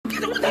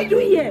What are you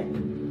doing here?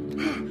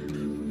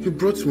 You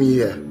brought me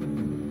here.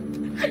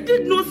 I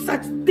did no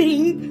such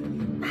thing.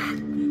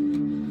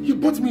 You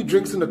bought me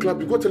drinks in the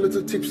club, you got a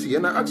little tipsy,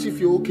 and I asked you if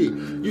you're okay.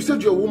 You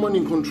said you're a woman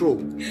in control.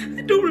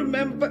 I don't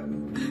remember.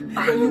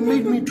 And you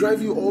made me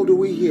drive you all the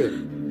way here.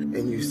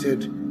 And you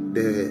said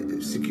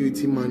the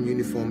security man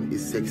uniform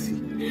is sexy.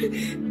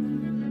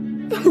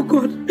 Oh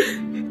God,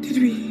 did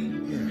we?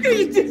 Yeah.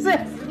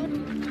 Jesus!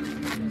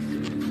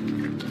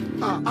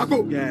 I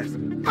go. Yes.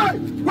 Hey,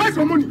 where's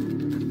your money?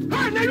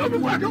 Hey, Naomi,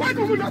 where's your money?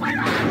 Where's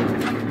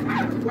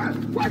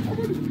your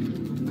money?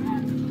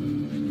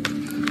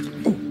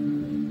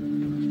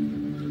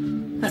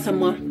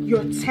 Asamoah,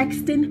 you're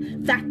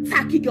texting that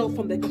tacky girl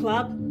from the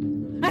club?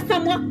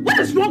 Asamoah, what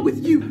is wrong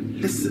with you?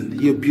 Listen,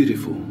 you're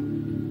beautiful,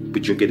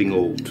 but you're getting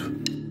old.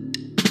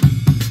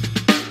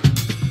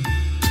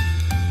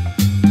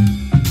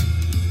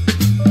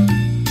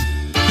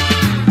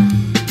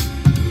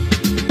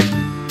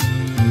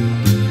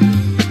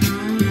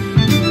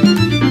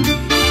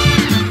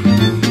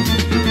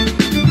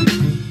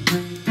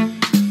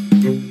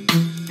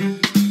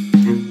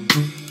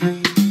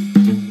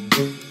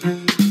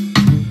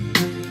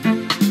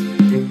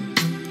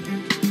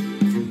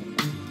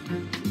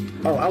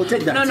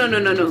 Take that. No.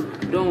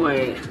 Don't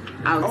worry.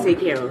 I'll take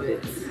care of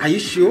it. Are you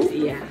sure?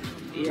 Yeah.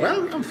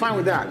 Well, I'm fine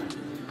with that.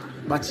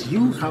 But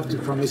you have to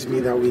promise me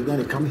that we're going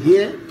to come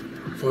here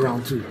for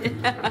round 2.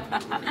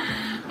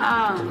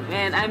 Oh,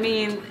 man. I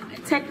mean,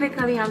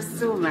 technically, I'm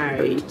still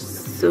married.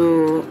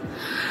 So,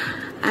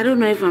 I don't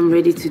know if I'm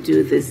ready to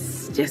do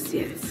this just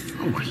yet.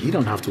 Oh, you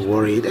don't have to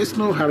worry. There's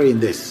no hurry in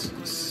this.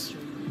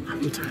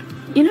 Have your time.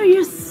 You know,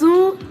 you're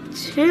so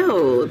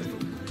chilled.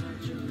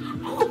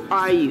 Who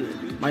are you?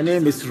 My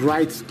name is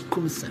Wright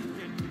Kumsen,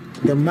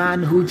 the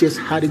man who just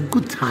had a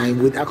good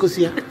time with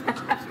Akosia.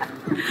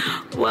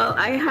 Well,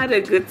 I had a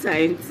good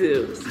time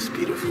too. That's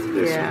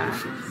beautiful. Yeah.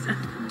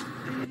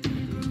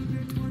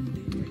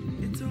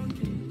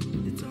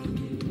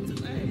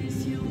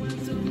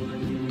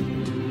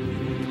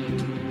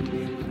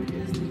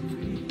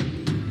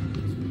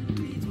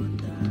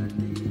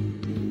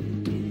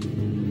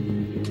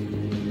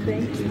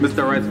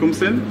 Mr. Wright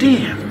Kumsen?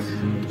 Damn.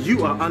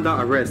 You are under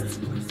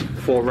arrest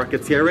for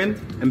racketeering,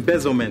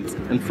 embezzlement,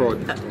 and fraud.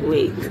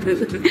 Wait,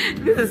 this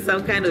is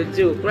some kind of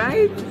joke,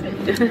 right?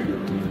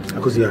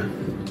 Akosia,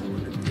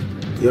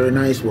 you're a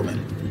nice woman.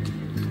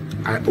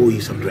 I owe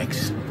you some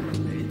drinks.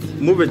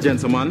 Move it,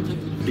 gentlemen,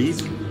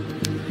 please.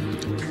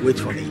 Wait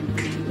for me.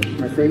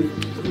 My friend,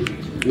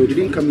 you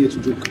didn't come here to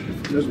joke.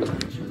 Let's go.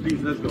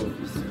 Please, let's go.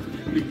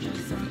 Please.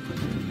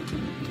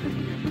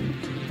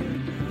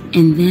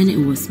 And then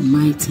it was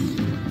my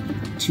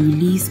turn to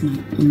release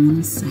my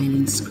own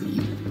silent scream.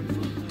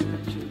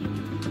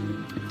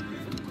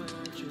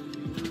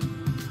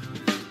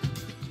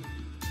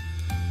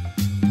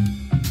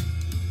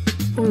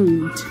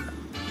 Old.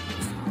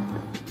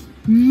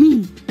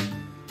 Me.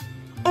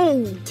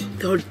 Old.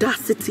 The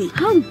audacity.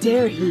 How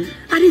dare he?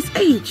 At his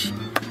age.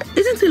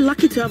 Isn't he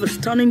lucky to have a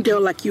stunning girl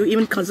like you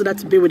even consider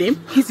to be with him?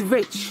 He's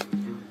rich.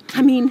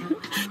 I mean,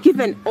 give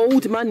an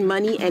old man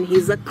money and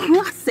he's a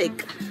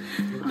classic.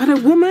 But a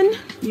woman,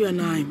 you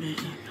and I, man.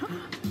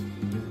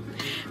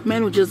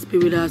 Men will just be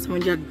with us.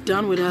 When they're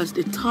done with us,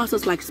 they toss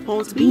us like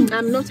spoiled beans.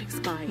 I'm not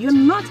expired. You're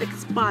not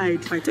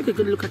expired. Right, take a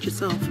good look at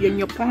yourself. You're in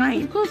your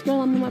prime. Of course,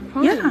 girl, I'm in my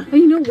prime. Yeah. And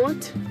you know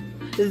what?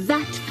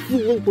 That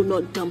fool will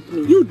not dump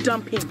me. You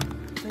dump him.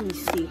 Let me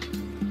see.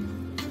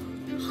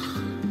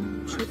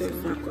 Show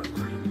them that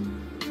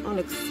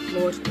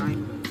unexplored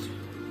diamond.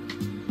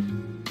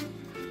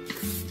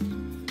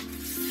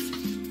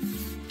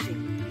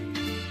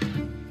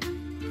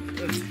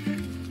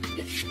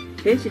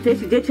 Taste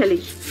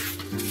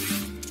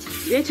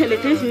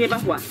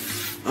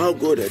I'll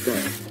go there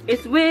then.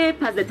 It's way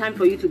past the time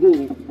for you to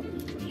go.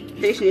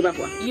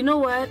 You know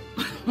what?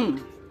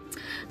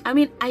 I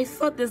mean, I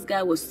thought this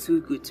guy was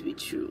too good to be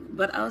true.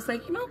 But I was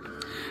like, you know,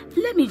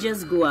 let me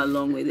just go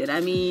along with it.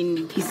 I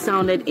mean, he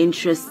sounded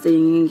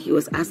interesting. He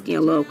was asking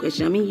a lot of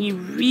questions. I mean, he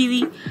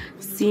really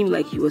seemed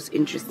like he was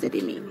interested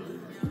in me.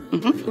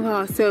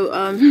 Wow, so,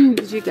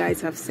 did you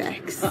guys have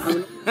sex?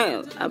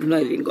 I've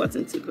not even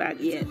gotten to that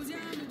yet.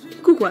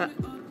 Kukwa,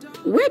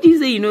 where do you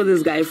say you know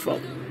this guy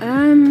from?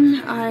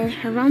 I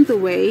ran the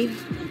way.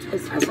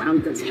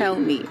 Tell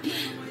me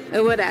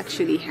what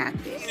actually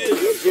happened.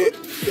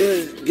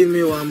 Give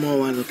me one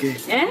more, okay?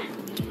 Eh?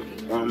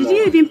 One Did more.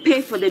 you even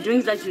pay for the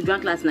drinks that you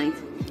drank last night?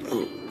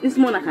 Oh. This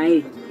morning, I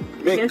ate.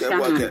 Make that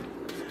work.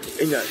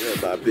 He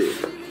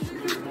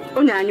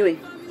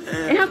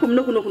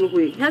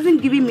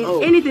hasn't given me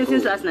anything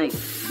since last night.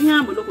 Hey,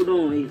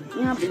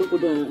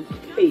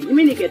 you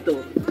mean it?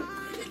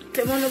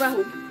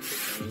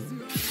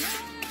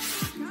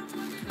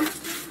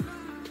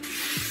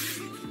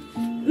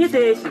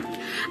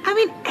 I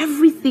mean,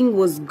 everything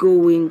was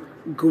going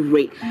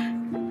great.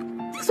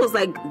 This was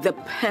like the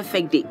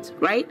perfect date,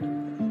 right?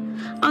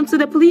 Until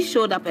the police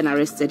showed up and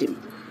arrested him.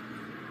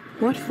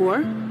 What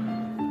for?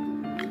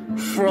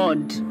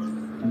 Fraud.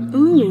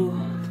 Ooh.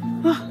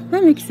 Oh,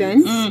 that makes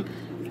sense.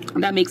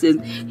 That makes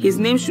sense. His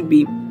name should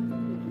be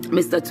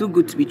Mr. Too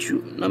Good to Be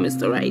True, not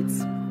Mr. Right.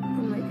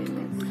 Oh my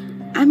goodness.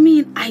 I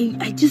mean,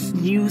 I just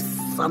knew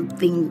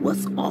something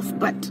was off,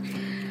 but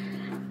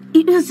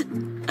it was...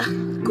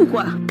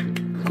 Kukwa,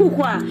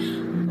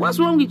 what's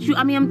wrong with you?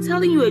 I mean, I'm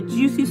telling you a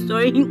juicy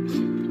story.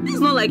 It's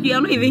not like you,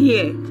 I'm not even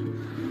here.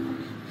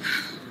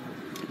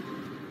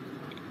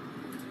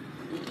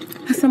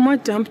 Someone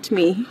dumped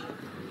me.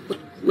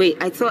 Wait,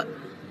 I thought...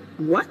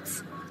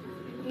 What?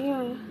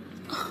 Yeah.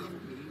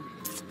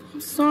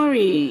 I'm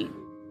sorry.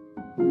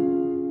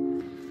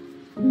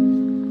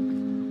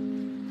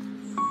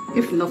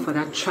 If not for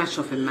that trash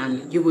of a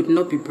man, you would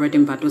not be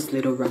burdened by those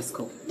little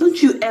rascals.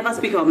 Don't you ever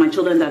speak about my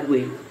children that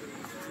way.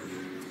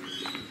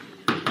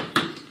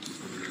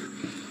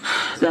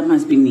 That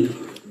must be me.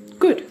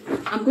 Good.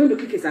 I'm going to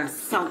kick his ass.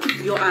 Sound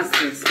your ass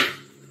first.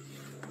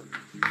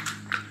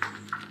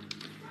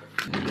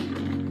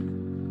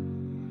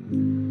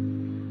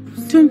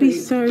 Don't be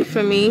sorry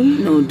for me.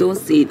 No, don't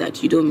say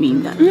that. You don't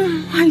mean that.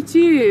 No, I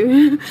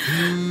do.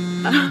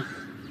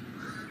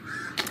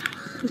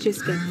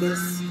 Just get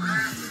this.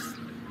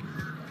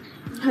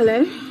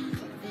 Hello?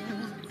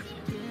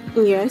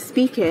 Yeah,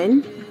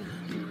 speaking.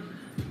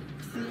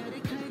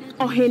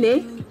 Oh,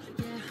 Hene?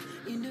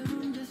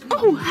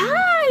 Oh,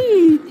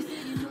 hi!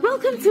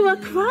 Welcome to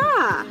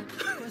Accra.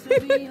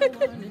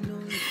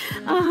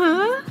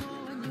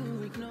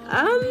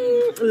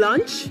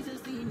 Lunch?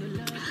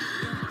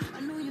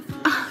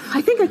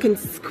 I think I can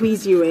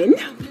squeeze you in.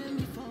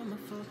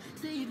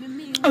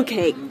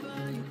 Okay.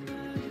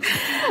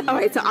 All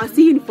right, so I'll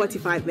see you in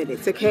 45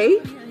 minutes, okay?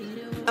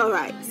 All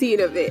right, see you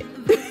in a bit.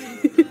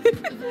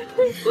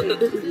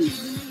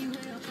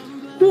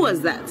 Who was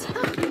that?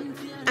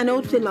 An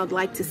old film I'd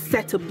like to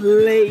set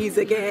ablaze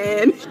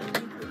again.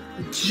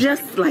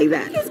 Just like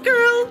that. Yes,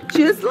 girl,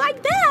 just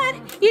like that.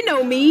 You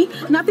know me,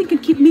 nothing can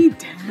keep me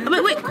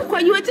down. Wait,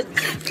 Kukwa, you were just...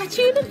 Catch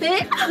you in a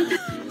bit.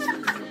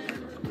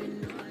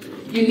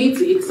 You need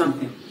to eat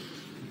something.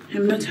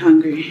 I'm not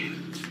hungry.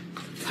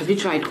 Have you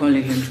tried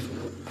calling him?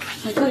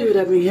 I thought you would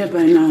have been here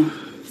by now.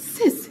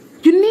 Sis,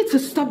 you need to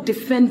stop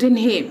defending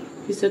him.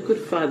 He's a good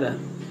father.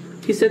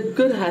 He's a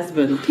good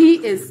husband. He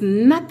is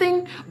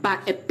nothing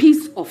but a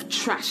piece of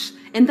trash.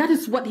 And that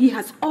is what he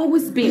has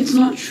always been. It's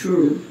not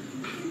true.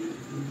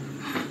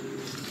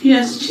 He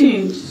has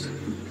changed.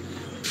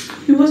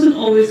 He wasn't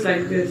always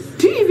like this.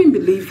 Do you even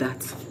believe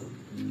that?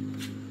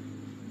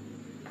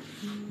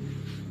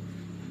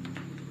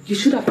 You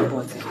should have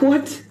aborted.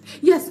 What?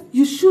 Yes,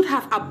 you should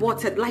have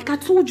aborted, like I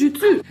told you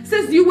to.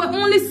 Since you were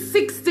only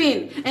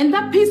 16, and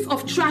that piece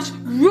of trash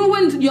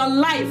ruined your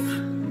life.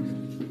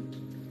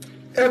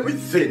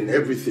 Everything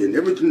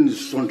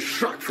is on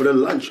track for the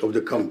launch of the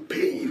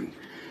campaign.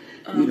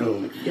 You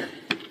know,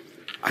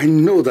 I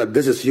know that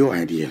this is your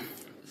idea.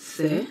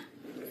 Sir?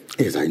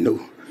 Yes, I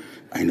know.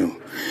 You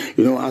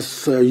know,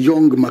 as a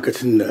young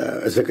marketing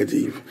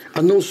executive,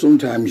 I know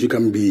sometimes you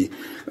can be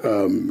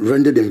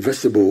rendered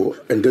invisible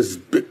in this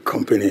big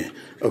company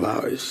of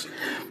ours.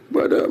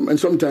 But, and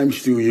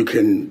sometimes too, you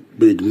can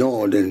be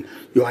ignored and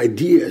your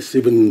ideas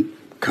even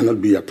cannot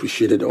be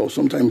appreciated, or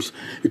sometimes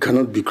you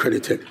cannot be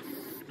credited.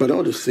 But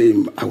all the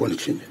same, I want to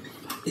change it.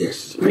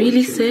 Yes.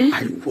 Really, sir?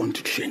 I want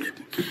to change it.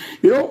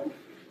 You know,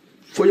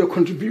 for your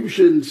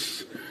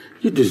contributions,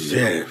 you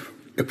deserve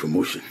a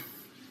promotion.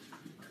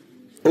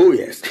 Oh,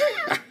 yes.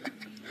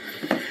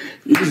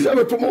 You deserve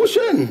a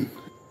promotion.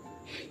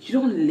 You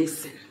don't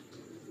listen.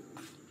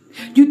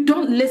 You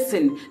don't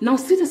listen. Now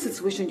see the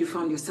situation you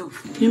found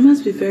yourself. You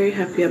must be very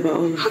happy about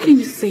all of How can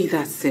you say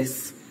that,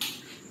 sis?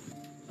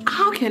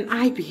 How can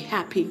I be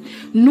happy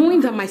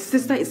knowing that my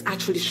sister is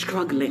actually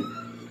struggling?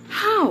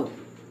 How?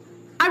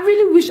 I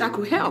really wish I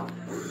could help.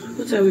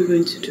 What are we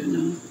going to do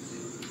now?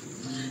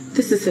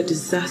 This is a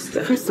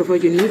disaster. First of all,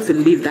 you need to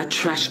leave that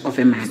trash of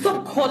a man.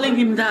 Stop calling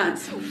him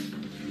that.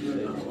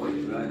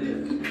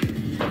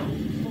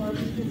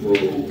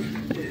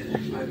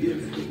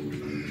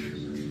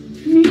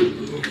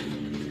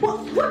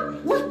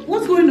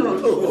 What's going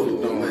on?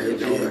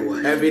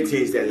 No,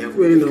 everything's there.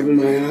 Going on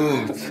my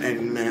heart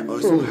and my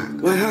also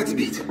my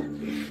heartbeat.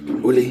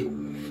 Uli,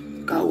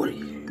 can't worry,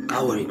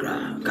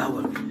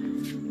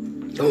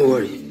 don't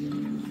worry.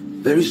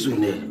 Very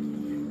soon,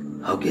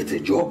 I'll get a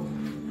job,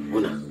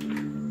 Mona.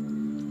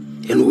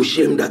 And we'll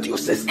shame that your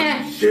sister.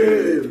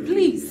 Shame.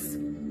 Please,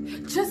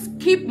 just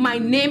keep my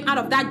name out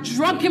of that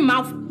drunken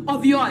mouth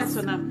of yours.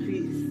 Etona,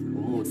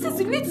 please. Sis,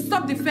 you need to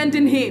stop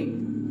defending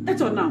him.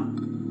 Etona,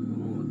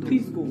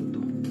 please go.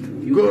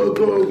 Go.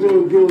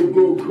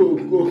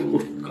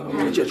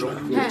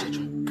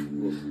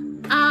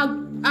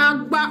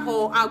 Agba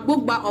or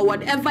Agbogba or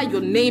whatever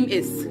your name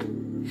is.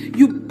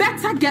 You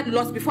better get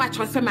lost before I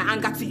transfer my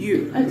anger to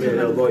you.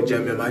 Etona,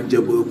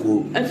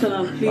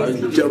 please.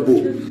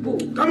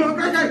 Come on,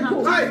 guys.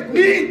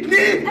 Hey,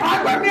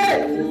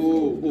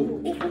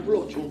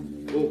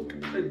 Oh,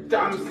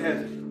 damn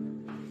hell.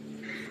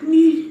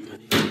 Me.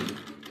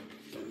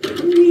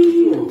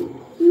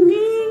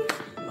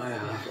 My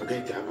heart,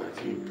 forget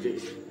about you,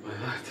 please. My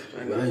heart.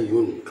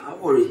 Can't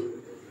worry.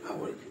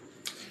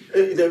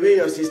 The way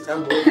your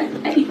sister.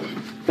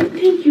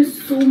 Thank you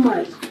so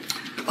much.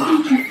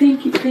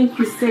 Thank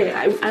you, sir.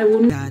 I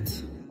will not.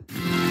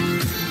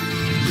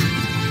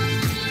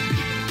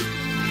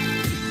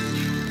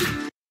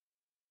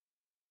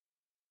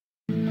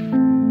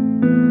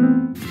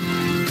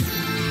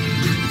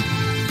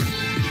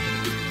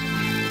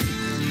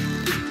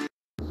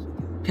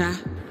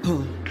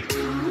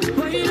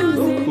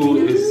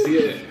 Who is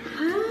here?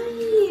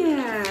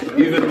 Hi.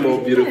 Even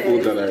more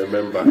beautiful than I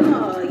remember.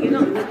 Oh, you're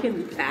not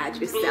looking bad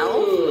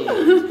yourself.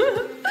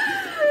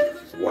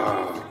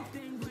 Wow.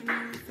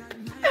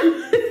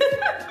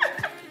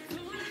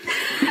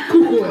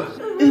 Kukua,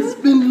 it's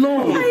been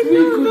long. I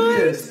know,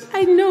 right?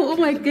 I know. Oh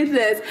my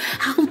goodness,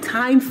 how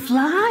time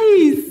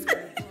flies. I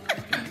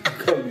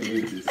can't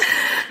believe this.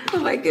 Oh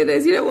my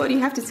goodness, you know what? You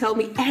have to tell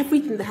me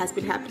everything that has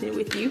been happening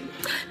with you,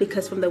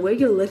 because from the way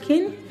you're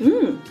looking,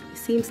 it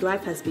seems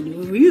life has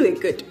been really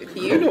good with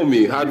you. You know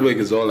me, hard work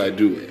is all I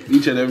do.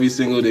 Each and every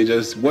single day,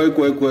 just work.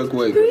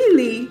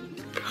 Really?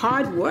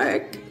 Hard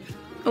work?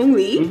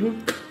 Only?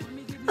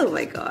 Oh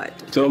my God.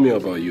 Tell me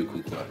about you,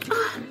 Kukua.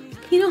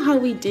 You know how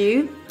we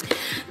do?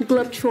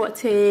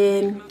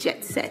 Globetrotting,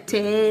 jet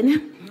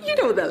setting. You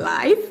know the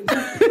life.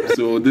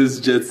 So this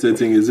jet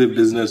setting, is it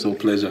business or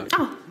pleasure?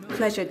 Oh,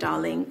 pleasure,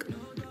 darling.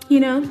 You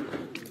know,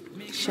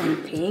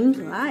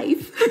 champagne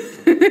life.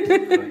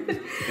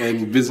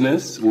 And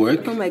business,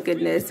 work? Oh my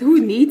goodness, who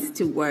needs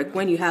to work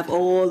when you have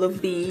all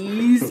of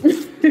these?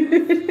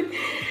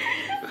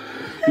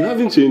 You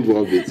haven't changed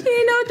one bit.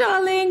 You know,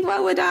 darling,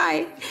 what would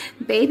I?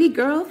 Baby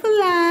girl for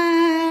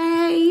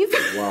life.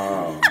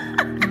 Wow.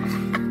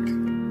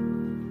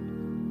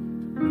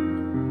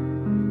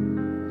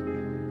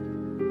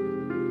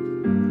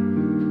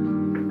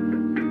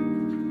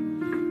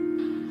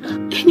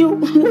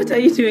 What are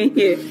you doing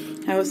here?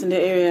 I was in the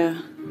area.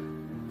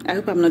 I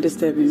hope I'm not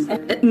disturbing.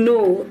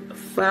 No,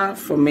 far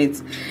from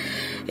it.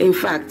 In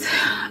fact,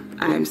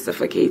 I'm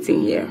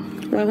suffocating here.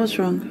 Why, what's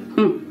wrong?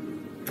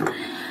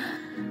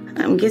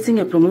 I'm getting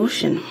a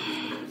promotion.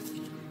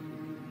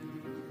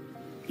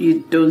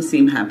 You don't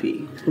seem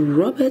happy.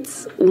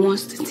 Roberts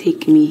wants to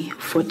take me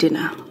for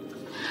dinner.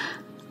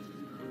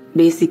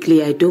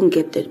 Basically, I don't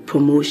get the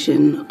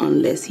promotion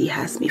unless he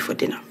has me for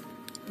dinner.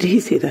 Did he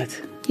say that?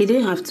 He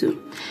didn't have to.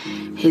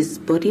 His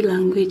body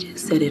language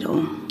said it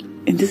all.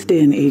 In this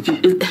day and age.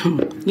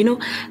 You know,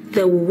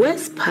 the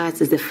worst part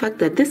is the fact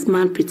that this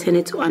man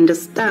pretended to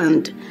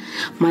understand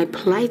my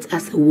plight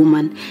as a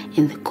woman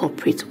in the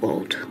corporate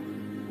world.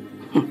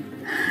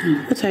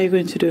 What are you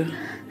going to do?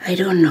 I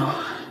don't know,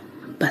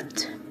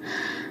 but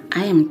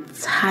I am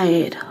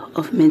tired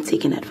of men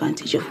taking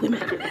advantage of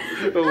women.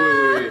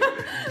 Wait.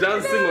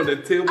 Dancing on the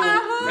table,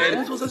 and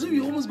it was as if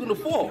you were almost going to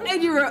fall.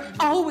 And you were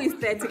always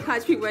there to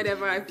catch me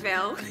whenever I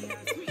fell.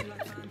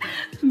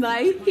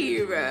 My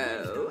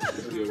hero.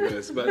 Your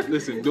best. But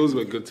listen, those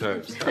were good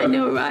times. I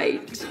know,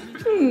 right?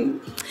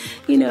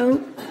 You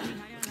know,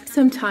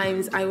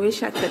 sometimes I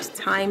wish I could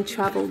time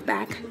travel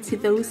back to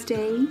those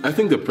days. I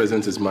think the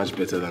present is much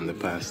better than the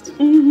past.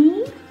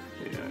 Yeah.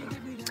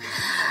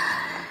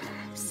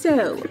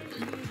 So,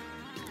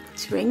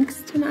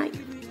 drinks tonight?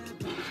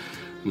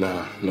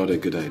 Nah, not a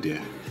good idea.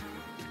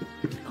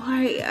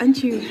 Why,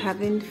 aren't you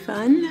having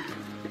fun?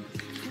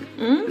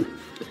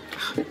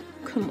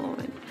 Come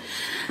on.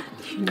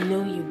 You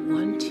know you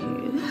want to.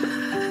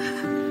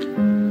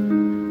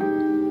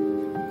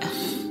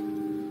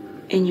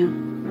 Enyo,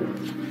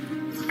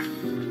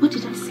 what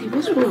did I say?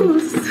 What's wrong?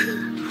 What's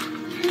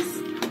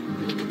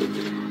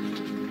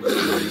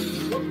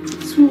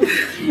wrong?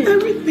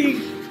 Everything.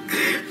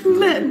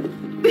 Men.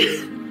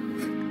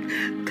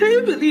 Can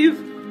you believe?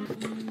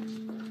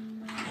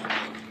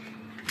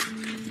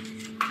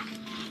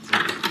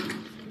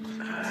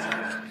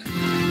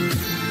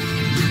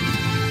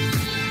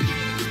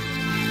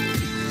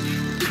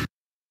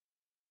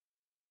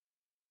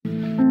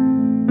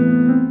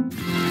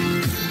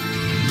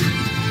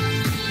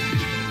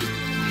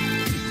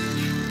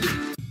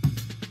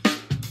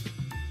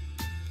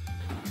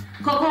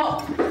 Coco,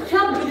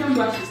 help me don't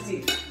brush his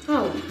teeth.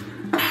 Oh,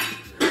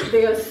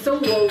 they are so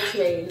well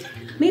trained.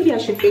 Maybe I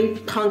should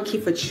thank Punky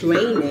for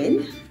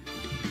training.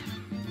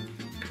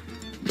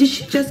 Did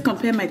she just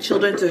compare my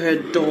children to her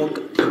dog?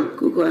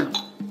 Kukua,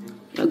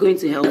 you're going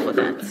to hell for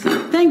that.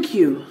 Thank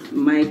you.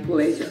 My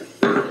pleasure.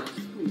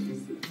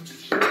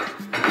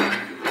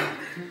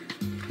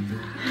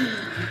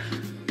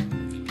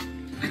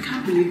 I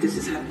can't believe this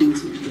is happening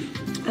to me.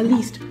 At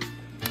least,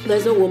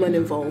 there's no woman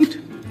involved.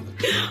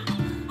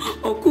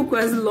 Or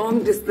Kukua's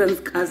long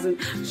distance cousin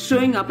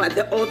showing up at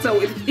the altar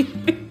with me.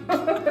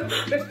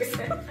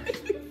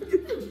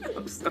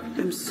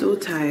 I'm so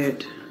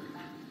tired.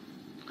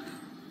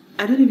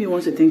 I don't even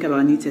want to think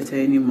about Nitete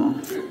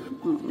anymore.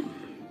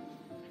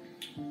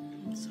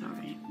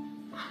 Sorry.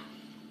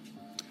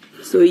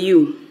 So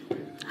you,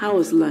 how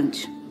was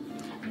lunch?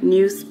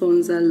 New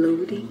sponsor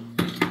loading?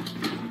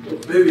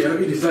 Baby,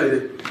 have you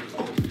decided?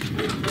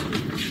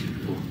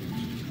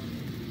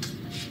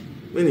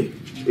 Minnie,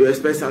 you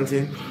expect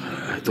something?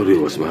 I thought it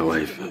was my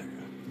wife.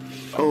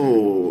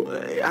 Oh,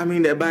 I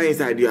mean, the buy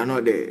inside, you are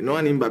not there. No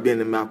one in Babi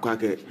and the Mark,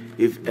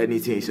 if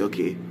anything is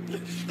okay.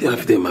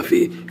 After my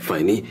fee,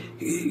 finally,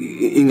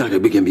 in a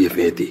big and be a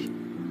fatty.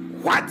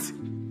 What?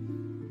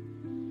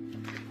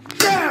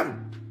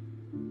 Damn!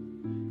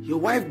 Your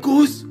wife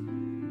goes?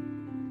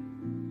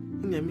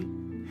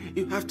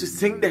 You have to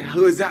sing the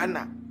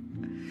Hosanna.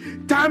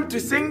 Time to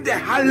sing the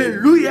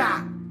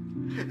Hallelujah.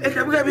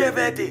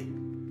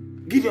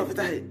 Give your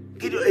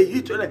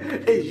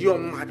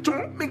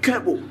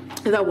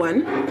That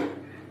one,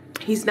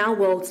 he's now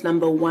world's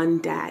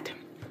 #1 dad.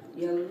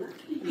 You're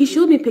lucky. He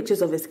showed me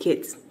pictures of his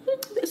kids.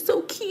 They're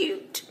so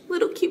cute.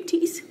 Little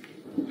cuties.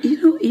 You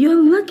know, you're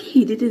lucky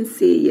he didn't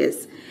say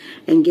yes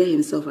and get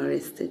himself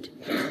arrested.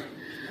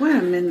 Why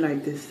are men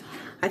like this?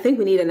 I think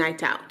we need a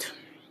night out.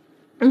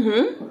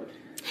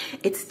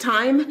 It's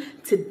time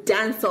to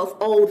dance off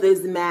all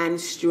this man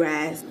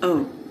stress.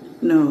 Oh,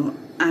 no.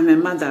 I'm a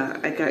mother.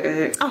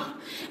 Oh,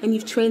 and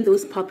you've trained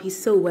those puppies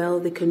so well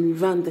they can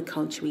run the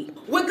country.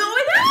 We're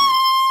going out!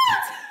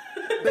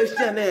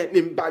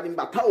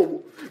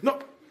 No,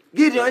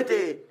 give your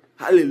head.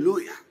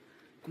 Hallelujah.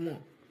 Come on,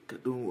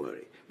 don't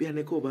worry.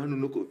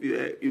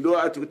 You don't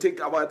have to think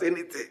about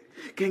anything.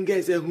 Can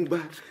get a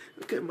humba.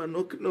 Can man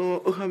no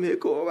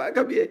Ohameko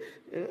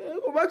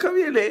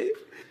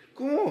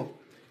come on.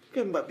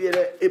 Can be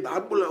a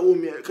babula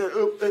woman.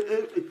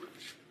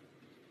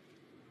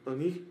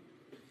 Oni?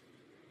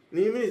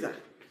 Nimisa.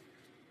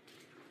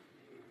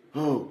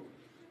 Oh.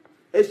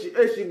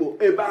 Eshibo,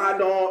 a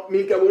bad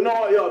Mika will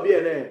know you're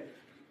being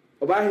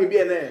I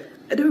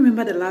don't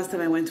remember the last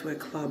time I went to a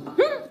club.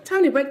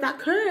 Time to break that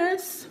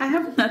curse. I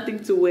have nothing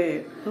to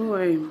wear. Don't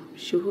worry,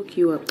 she'll hook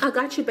you up. I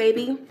got you,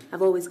 baby.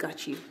 I've always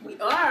got you. We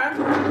are.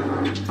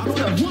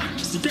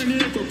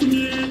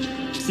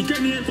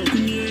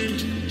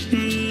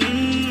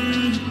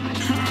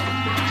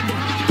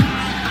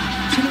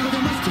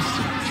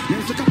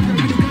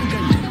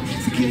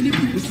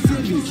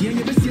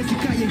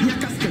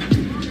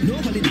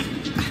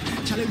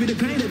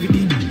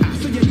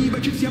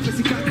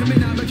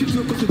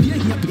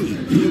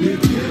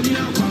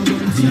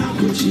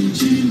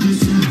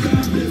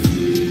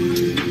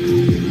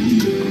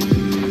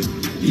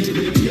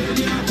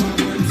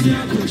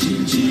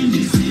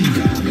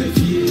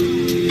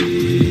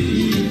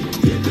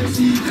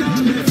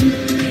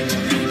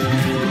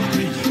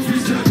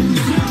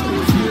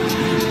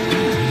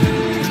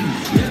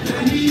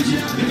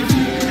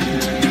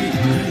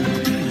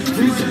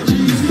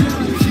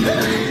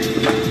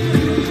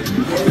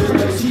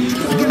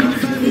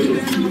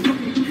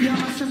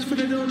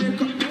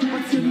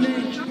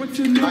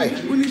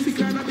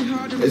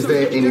 Is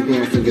there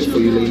anything I can get for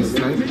you ladies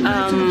tonight?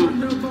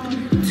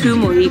 2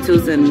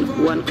 mojitos and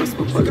 1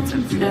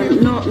 cosmopolitan.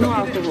 No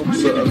alcohol.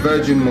 So a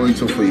virgin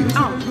mojito for you.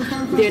 Oh,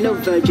 there are no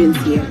virgins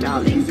here,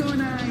 darling.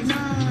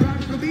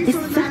 Is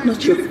that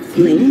not your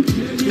fling?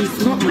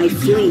 He's not my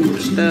fling.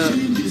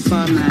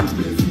 Barman.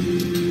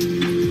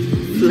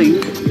 Fling.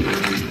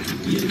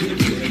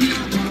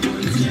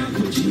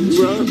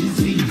 Well,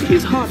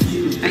 he's hot,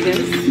 I guess.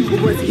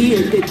 Was he a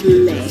good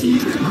lay,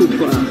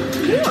 Cooper?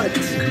 What?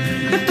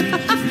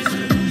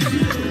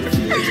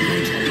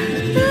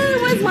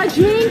 Where's my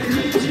drink?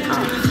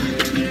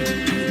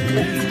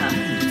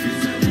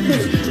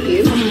 Thank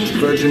you.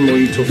 Virgin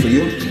mojito for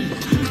you.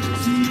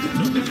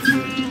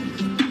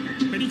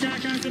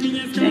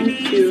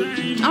 Thank you.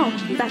 Oh,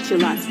 that's your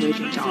last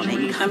virgin,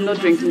 darling. I'm not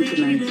drinking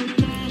tonight.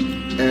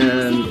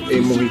 And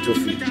a mojito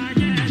for you.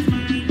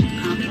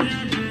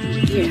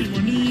 Yeah.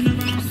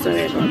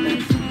 Sorry about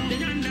that.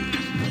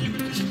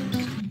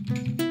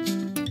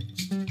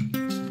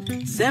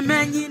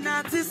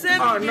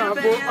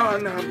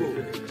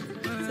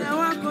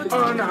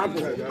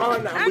 Honorable,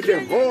 the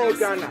whole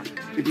Ghana.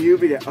 If you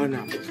be the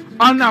honorable.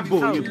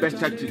 Honorable, you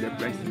better to the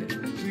president.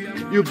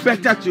 You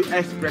better to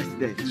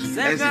ex-president.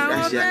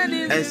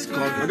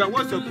 Ex-congress.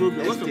 What's the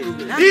problem? What's the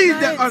problem? He's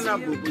the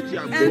honorable.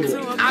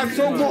 I'm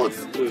so good.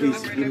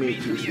 Please, give me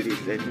 2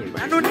 cities. Let me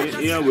buy.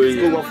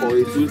 Go work for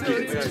it. 2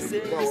 cities.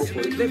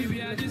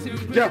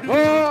 The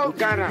whole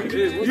Ghana.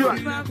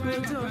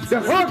 The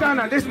whole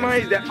Ghana. This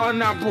man is the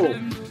honorable.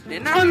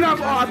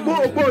 Honorable.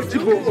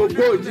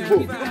 Obo.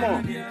 Come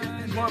on.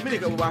 Come on,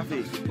 make a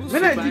waffle.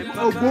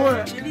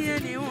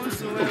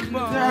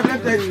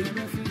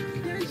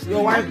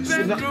 Your wife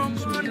should not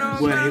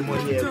wear him on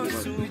here.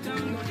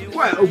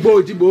 Why, Obo?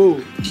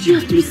 You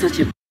have to be such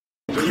a...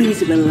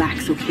 Please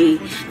relax, okay?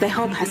 The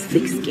help has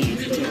thick skin.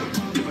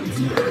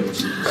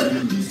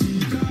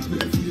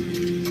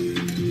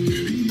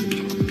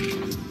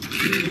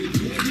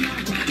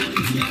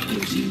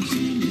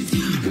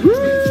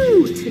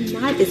 Woo!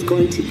 Tonight is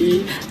going to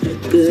be a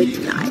good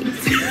night.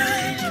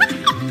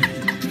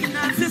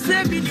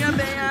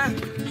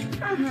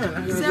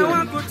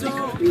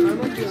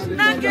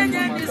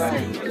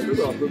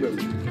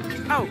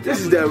 This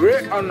is the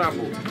very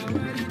honorable.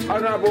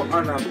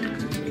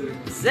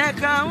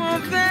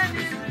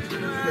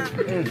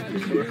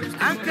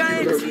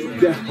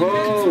 The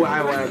whole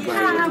wide.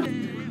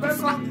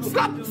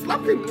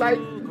 Slap him like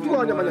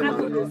 200 man.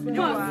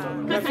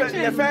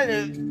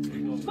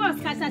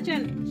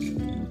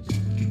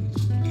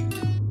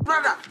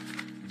 Brother,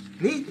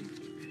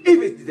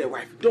 If it's the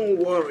wife, don't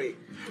worry.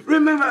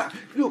 Remember,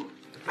 look,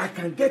 I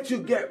can get you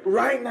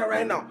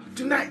right now,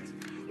 tonight.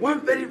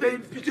 One very, very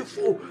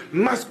beautiful,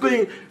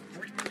 masculine,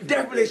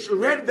 devilish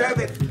red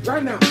velvet,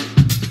 right now.